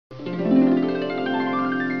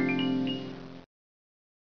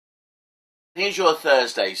Here's your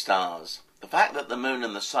Thursday stars. The fact that the moon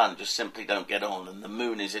and the sun just simply don't get on, and the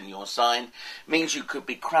moon is in your sign, means you could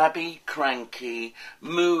be crabby, cranky,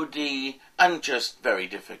 moody, and just very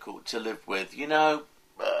difficult to live with. You know,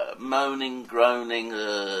 moaning, groaning.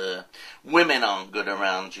 Women aren't good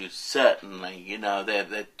around you, certainly. You know,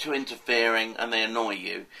 they're too interfering and they annoy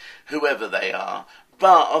you, whoever they are.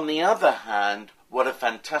 But on the other hand, what a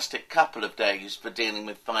fantastic couple of days for dealing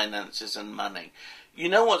with finances and money. You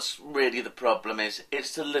know what's really the problem is?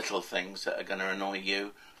 It's the little things that are going to annoy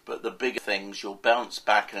you, but the bigger things you'll bounce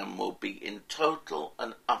back and will be in total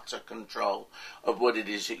and utter control of what it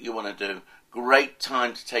is that you want to do. Great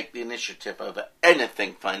time to take the initiative over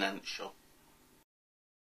anything financial.